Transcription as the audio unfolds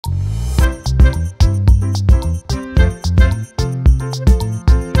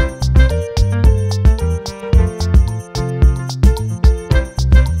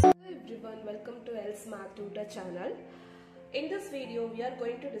we are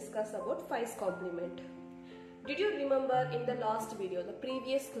going to discuss about 5's complement. Did you remember in the last video, the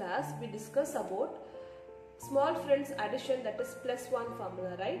previous class, we discussed about small friends addition, that is +1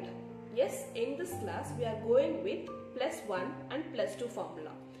 formula, right? Yes, in this class we are going with +1 and +2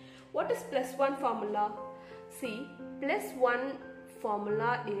 formula. What is +1 formula? See, +1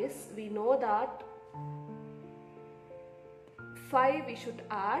 formula is, we know that 5 we should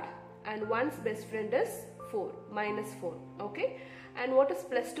add and 1's best friend is 4, -4, okay? And what is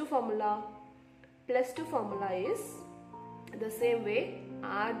 +2 formula? +2 formula is the same way,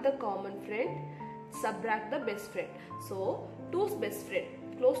 add the common friend, subtract the best friend. So 2's best friend,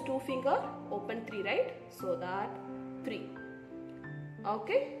 close 2 finger, open 3, right? So that 3,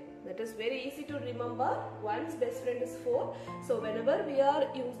 okay? That is very easy to remember. 1's best friend is 4. So whenever we are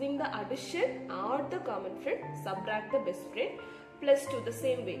using the addition, add the common friend, subtract the best friend, +2 the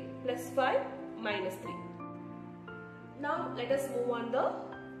same way, +5, -3. Now let us move on the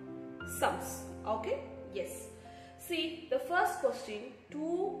sums, okay? Yes. See the first question,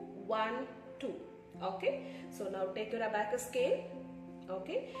 2, 1, 2, okay? So now take your abacus scale,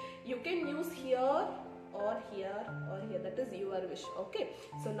 okay? You can use here or here or here, that is your wish, okay?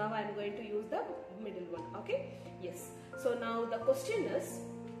 So now I am going to use the middle one, okay? Yes. So now the question is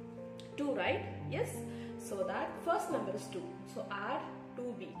 2, right? Yes. So that first number is 2. So add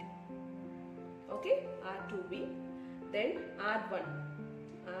 2 bead, okay? Add 2 bead. Then add 1,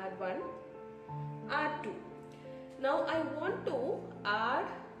 add 1, add 2. Now I want to add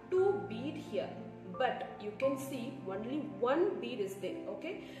 2 bead here, but you can see only 1 bead is there,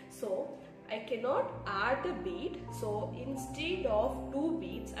 okay? So I cannot add the bead, so instead of 2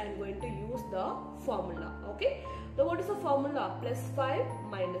 beads I am going to use the formula, okay? So what is the formula? +5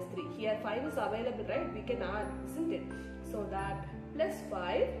 -3. Here 5 is available, right? We can add, isn't it? So that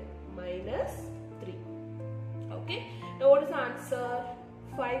 +5 -3. Okay. Now what is the answer?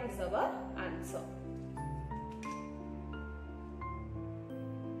 5 is our answer.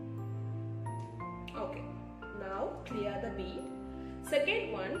 Okay. Now clear the bead.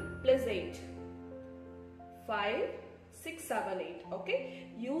 Second one, +8. 5, 6, 7, 8. Okay.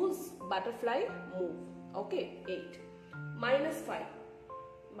 Use butterfly move. Okay. 8. -5.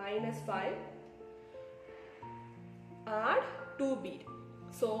 -5. Add 2 bead.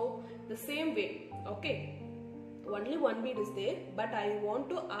 So the same way. Okay. Only 1 bead is there, but I want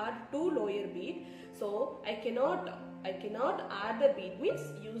to add 2 lower bead. So I cannot add the bead, means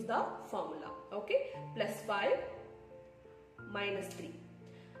use the formula. Okay. +5 -3.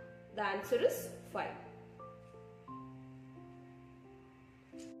 The answer is 5.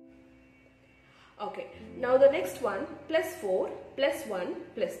 Okay. Now the next one, +4, +1,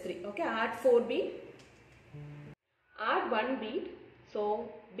 +3. Okay. Add 4 bead. Add 1 bead. So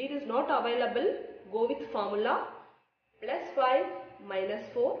bead is not available. Go with formula. +5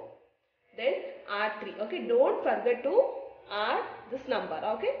 -4. Then add 3. Okay. Don't forget to add this number.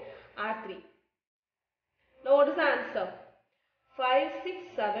 Okay. Add 3. Now what is the answer? 5, 6,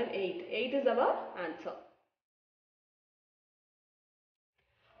 7, 8. 8 is our answer.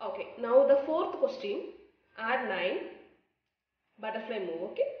 Okay. Now the fourth question. Add 9. Butterfly move.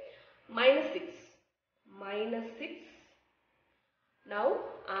 Okay. -6. -6. Now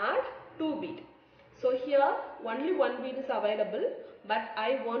add 2 bead. So here only 1 bead is available, but I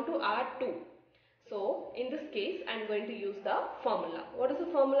want to add 2. So in this case I am going to use the formula. What is the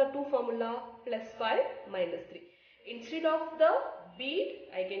formula? 2 formula, +5 -3. Instead of the bead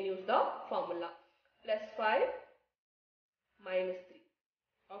I can use the formula. +5 -3.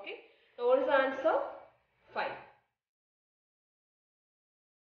 Okay. Now what is the answer? 5.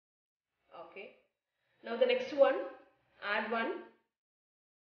 Okay. Now the next one, add 1.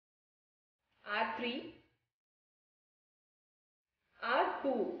 Add 3, add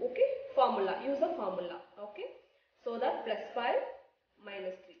 2, okay? Formula, use the formula, okay? So that +5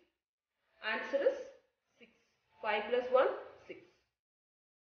 -3. Answer is 6. 5 + 1, 6.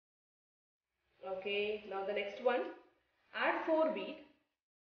 Okay, now the next one, add 4 bead,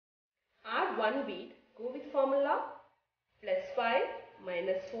 add 1 bead, go with formula, +5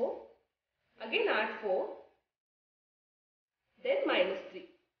 -4, again add 4, then -3.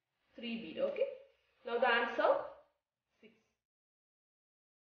 3 bead, okay? Now the answer 6.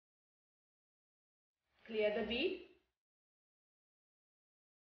 Clear the bead.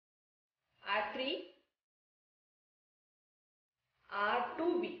 Add 3. Add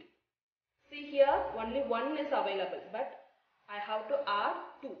 2 bead. See here only 1 is available, but I have to add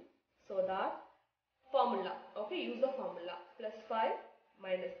 2. So that formula, okay? Use the formula. +5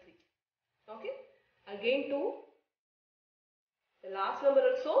 -3. Okay? Again 2. The last number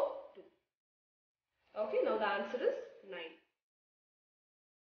also 2. Okay, now the answer is 9.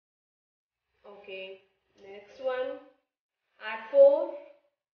 Okay. Next one. Add 4.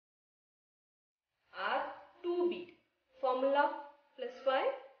 Add 2 bit. Formula plus 5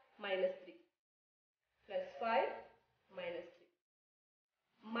 minus 3. Plus 5 minus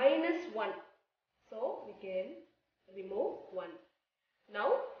 3. Minus 1. So we can remove 1.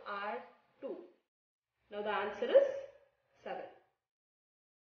 Now add 2. Now the answer is 7.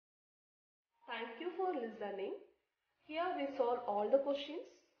 Thank you for listening. Here we solve all the questions.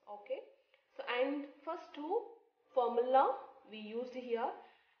 Okay. So and first two formula we used here,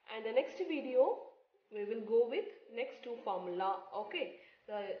 and the next video we will go with next two formula. Okay.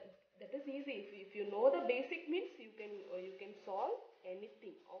 That is easy. If you know the basic means you can solve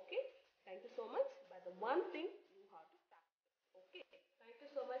anything. Okay. Thank you so much.